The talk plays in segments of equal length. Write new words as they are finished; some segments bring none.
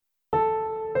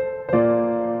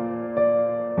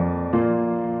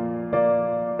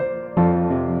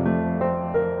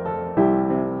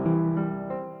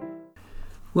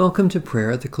Welcome to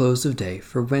prayer at the close of day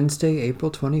for Wednesday,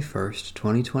 April 21st,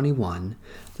 2021,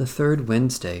 the third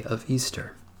Wednesday of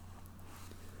Easter.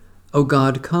 O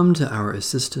God, come to our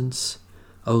assistance.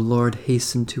 O Lord,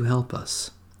 hasten to help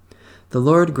us. The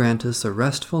Lord grant us a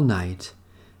restful night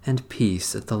and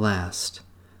peace at the last.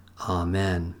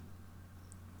 Amen.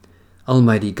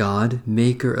 Almighty God,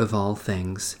 maker of all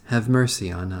things, have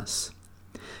mercy on us.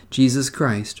 Jesus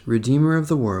Christ, Redeemer of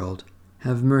the world,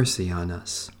 have mercy on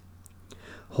us.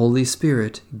 Holy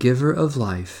Spirit, giver of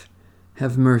life,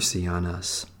 have mercy on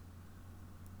us.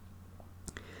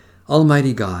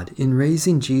 Almighty God, in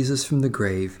raising Jesus from the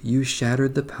grave, you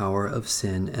shattered the power of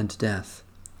sin and death.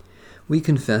 We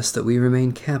confess that we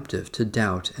remain captive to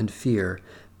doubt and fear,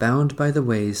 bound by the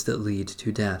ways that lead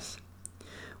to death.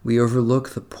 We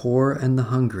overlook the poor and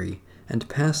the hungry, and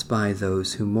pass by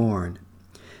those who mourn.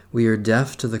 We are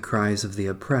deaf to the cries of the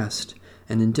oppressed,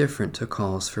 and indifferent to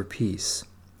calls for peace.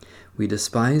 We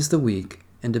despise the weak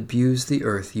and abuse the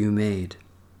earth you made.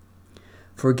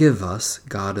 Forgive us,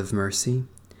 God of mercy.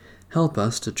 Help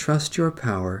us to trust your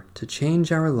power to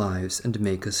change our lives and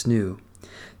make us new,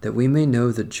 that we may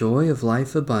know the joy of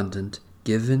life abundant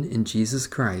given in Jesus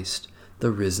Christ,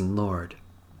 the risen Lord.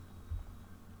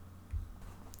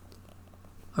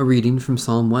 A reading from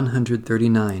Psalm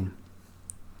 139.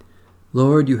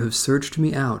 Lord, you have searched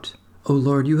me out. O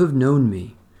Lord, you have known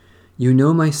me. You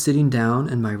know my sitting down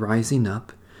and my rising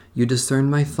up. You discern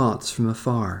my thoughts from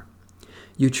afar.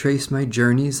 You trace my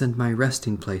journeys and my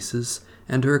resting places,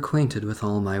 and are acquainted with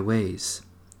all my ways.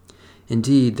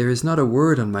 Indeed, there is not a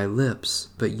word on my lips,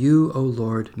 but you, O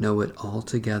Lord, know it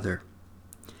altogether.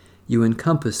 You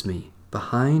encompass me,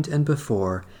 behind and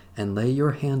before, and lay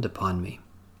your hand upon me.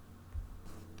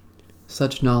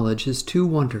 Such knowledge is too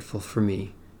wonderful for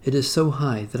me. It is so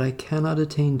high that I cannot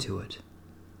attain to it.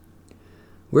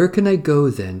 Where can I go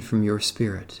then from your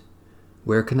Spirit?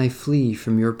 Where can I flee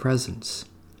from your presence?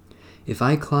 If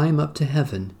I climb up to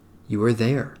heaven, you are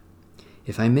there.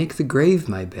 If I make the grave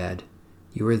my bed,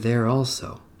 you are there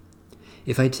also.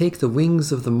 If I take the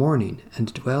wings of the morning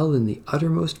and dwell in the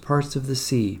uttermost parts of the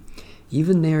sea,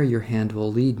 even there your hand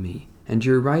will lead me, and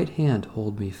your right hand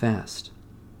hold me fast.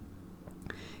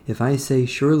 If I say,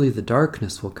 surely the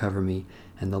darkness will cover me,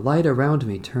 and the light around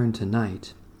me turn to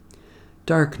night,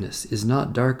 darkness is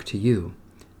not dark to you.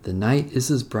 The night is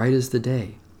as bright as the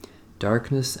day.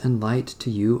 Darkness and light to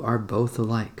you are both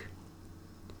alike.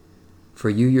 For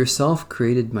you yourself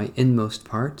created my inmost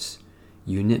parts.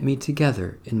 You knit me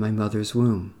together in my mother's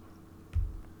womb.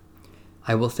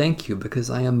 I will thank you because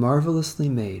I am marvelously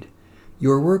made.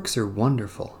 Your works are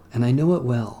wonderful, and I know it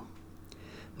well.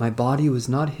 My body was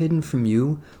not hidden from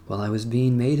you while I was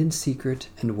being made in secret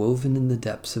and woven in the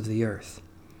depths of the earth.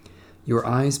 Your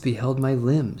eyes beheld my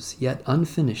limbs, yet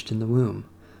unfinished in the womb.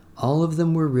 All of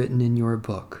them were written in your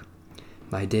book.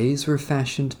 My days were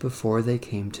fashioned before they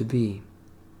came to be.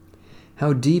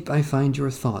 How deep I find your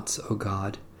thoughts, O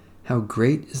God! How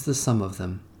great is the sum of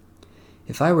them!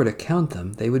 If I were to count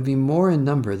them, they would be more in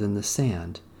number than the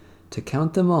sand. To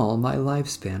count them all, my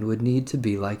lifespan would need to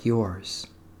be like yours.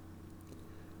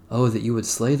 Oh, that you would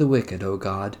slay the wicked, O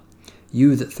God!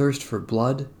 You that thirst for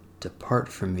blood, depart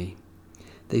from me.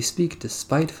 They speak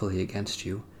despitefully against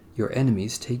you. Your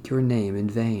enemies take your name in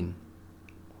vain.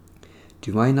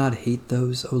 Do I not hate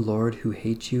those, O Lord, who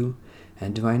hate you?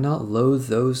 And do I not loathe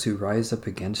those who rise up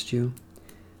against you?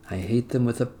 I hate them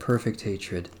with a perfect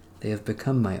hatred. They have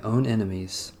become my own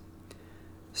enemies.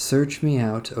 Search me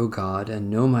out, O God, and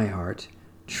know my heart.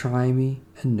 Try me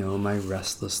and know my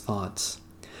restless thoughts.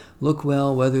 Look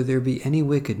well whether there be any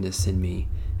wickedness in me,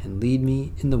 and lead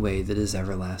me in the way that is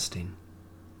everlasting.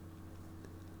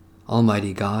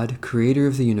 Almighty God, creator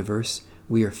of the universe,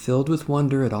 we are filled with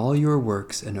wonder at all your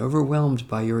works and overwhelmed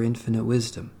by your infinite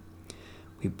wisdom.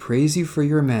 We praise you for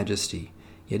your majesty,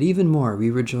 yet even more we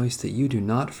rejoice that you do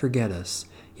not forget us,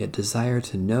 yet desire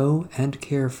to know and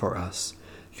care for us,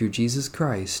 through Jesus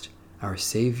Christ, our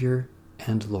Savior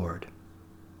and Lord.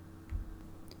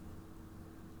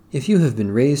 If you have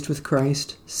been raised with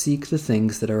Christ, seek the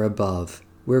things that are above,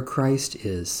 where Christ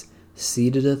is,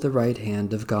 seated at the right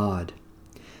hand of God.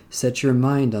 Set your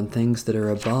mind on things that are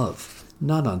above,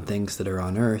 not on things that are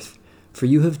on earth, for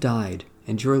you have died,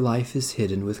 and your life is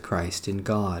hidden with Christ in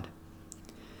God.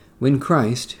 When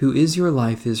Christ, who is your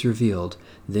life, is revealed,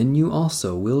 then you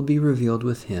also will be revealed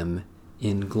with him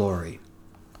in glory.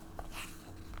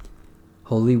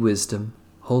 Holy Wisdom,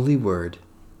 Holy Word,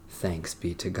 thanks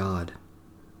be to God.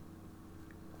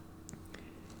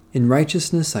 In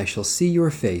righteousness I shall see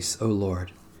your face, O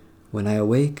Lord. When I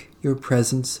awake, your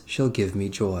presence shall give me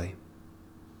joy.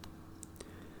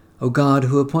 O God,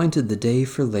 who appointed the day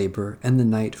for labor and the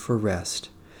night for rest,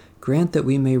 grant that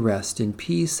we may rest in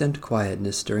peace and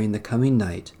quietness during the coming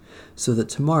night, so that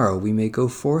tomorrow we may go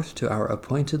forth to our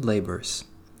appointed labors.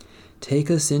 Take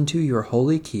us into your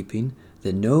holy keeping,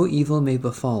 that no evil may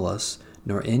befall us,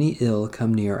 nor any ill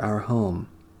come near our home.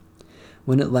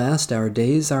 When at last our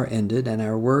days are ended and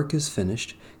our work is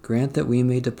finished, grant that we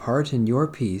may depart in your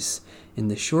peace, in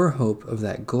the sure hope of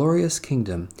that glorious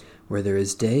kingdom where there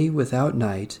is day without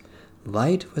night,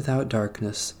 light without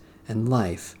darkness, and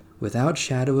life without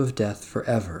shadow of death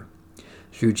forever.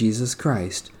 Through Jesus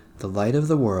Christ, the light of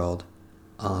the world.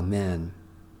 Amen.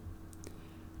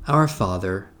 Our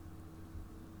Father,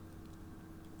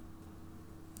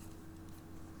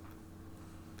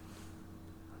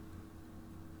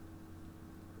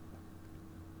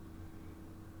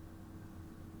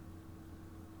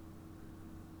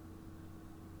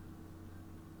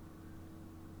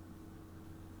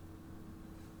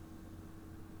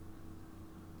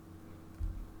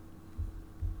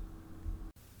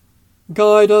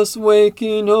 guide us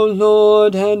waking, O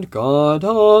Lord, and guard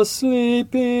us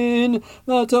sleeping,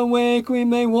 that awake we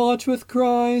may watch with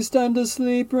Christ, and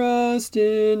asleep rest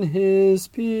in his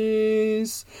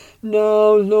peace.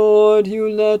 Now, Lord, you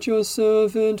let your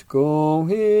servant go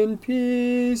in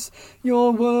peace.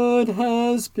 Your word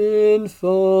has been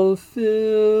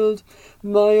fulfilled.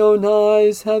 My own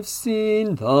eyes have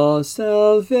seen the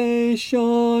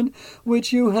salvation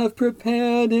which you have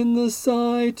prepared in the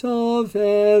sight of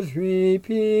every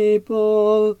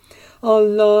people, a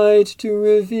light to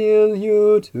reveal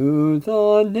you to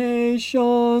the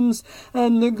nations,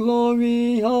 and the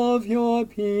glory of your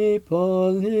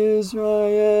people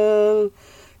Israel.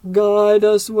 Guide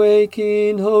us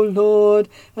waking, O Lord,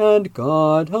 and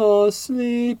guard us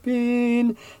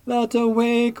sleeping, that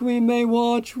awake we may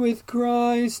watch with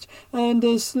Christ, and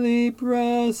asleep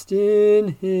rest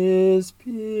in his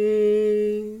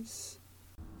peace.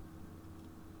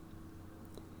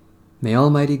 may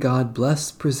Almighty God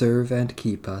bless, preserve, and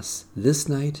keep us this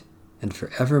night and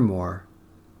forevermore.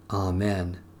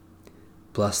 Amen.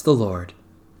 Bless the Lord.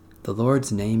 The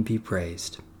Lord's name be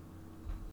praised.